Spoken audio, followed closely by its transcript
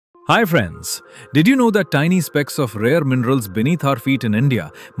Hi friends, did you know that tiny specks of rare minerals beneath our feet in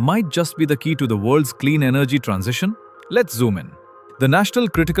India might just be the key to the world's clean energy transition? Let's zoom in. The National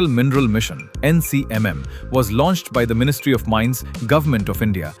Critical Mineral Mission (NCMM) was launched by the Ministry of Mines, Government of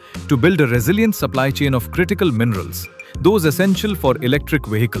India, to build a resilient supply chain of critical minerals, those essential for electric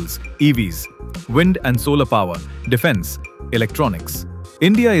vehicles, EVs, wind and solar power, defense, electronics.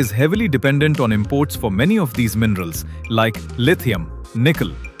 India is heavily dependent on imports for many of these minerals like lithium,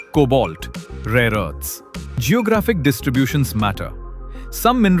 nickel, cobalt, rare earths. Geographic distributions matter.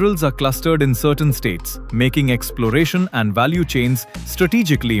 Some minerals are clustered in certain states, making exploration and value chains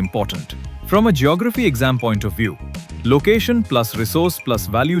strategically important. From a geography exam point of view, location plus resource plus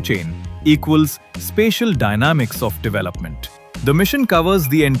value chain equals spatial dynamics of development. The mission covers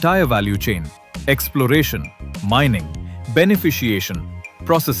the entire value chain: exploration, mining, beneficiation,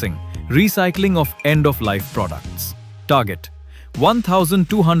 processing, recycling of end-of-life products. Target: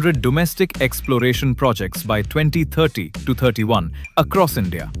 1,200 domestic exploration projects by 2030 to 31 across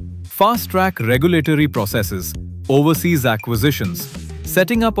India. Fast-track regulatory processes, overseas acquisitions,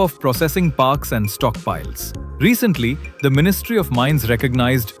 setting up of processing parks and stockpiles. Recently, the Ministry of Mines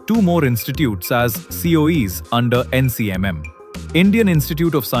recognized two more institutes as COEs under NCMM: Indian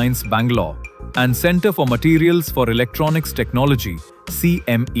Institute of Science, Bangalore, and Center for Materials for Electronics Technology,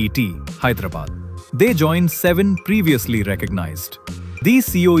 CMET, Hyderabad. They joined 7 previously recognized. These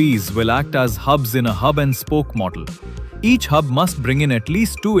COEs will act as hubs in a hub-and-spoke model. Each hub must bring in at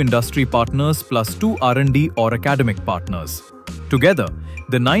least 2 industry partners plus 2 R&D or academic partners. Together,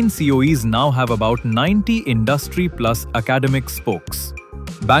 the 9 COEs now have about 90 industry plus academic spokes.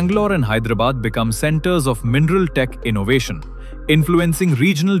 Bangalore and Hyderabad become centers of mineral tech innovation, influencing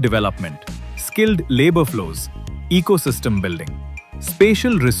regional development, skilled labor flows, ecosystem building,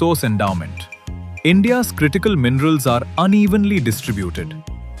 spatial resource endowment. India's critical minerals are unevenly distributed.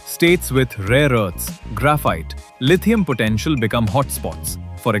 States with rare earths, graphite, lithium potential become hotspots.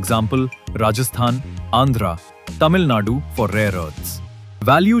 For example, Rajasthan, Andhra, Tamil Nadu for rare earths.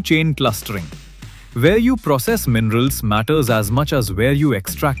 Value chain clustering. Where you process minerals matters as much as where you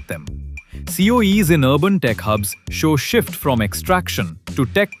extract them. COEs in urban tech hubs show shift from extraction to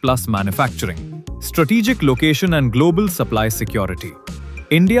tech plus manufacturing. Strategic location and global supply security.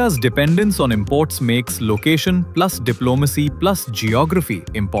 India's dependence on imports makes location plus diplomacy plus geography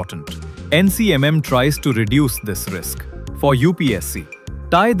important. NCMM tries to reduce this risk. For UPSC,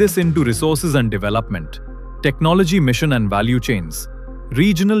 tie this into resources and development, technology mission and value chains,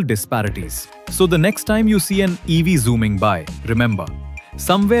 regional disparities. So the next time you see an EV zooming by, remember,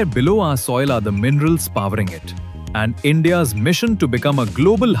 somewhere below our soil are the minerals powering it. And India's mission to become a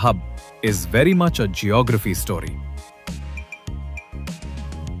global hub is very much a geography story.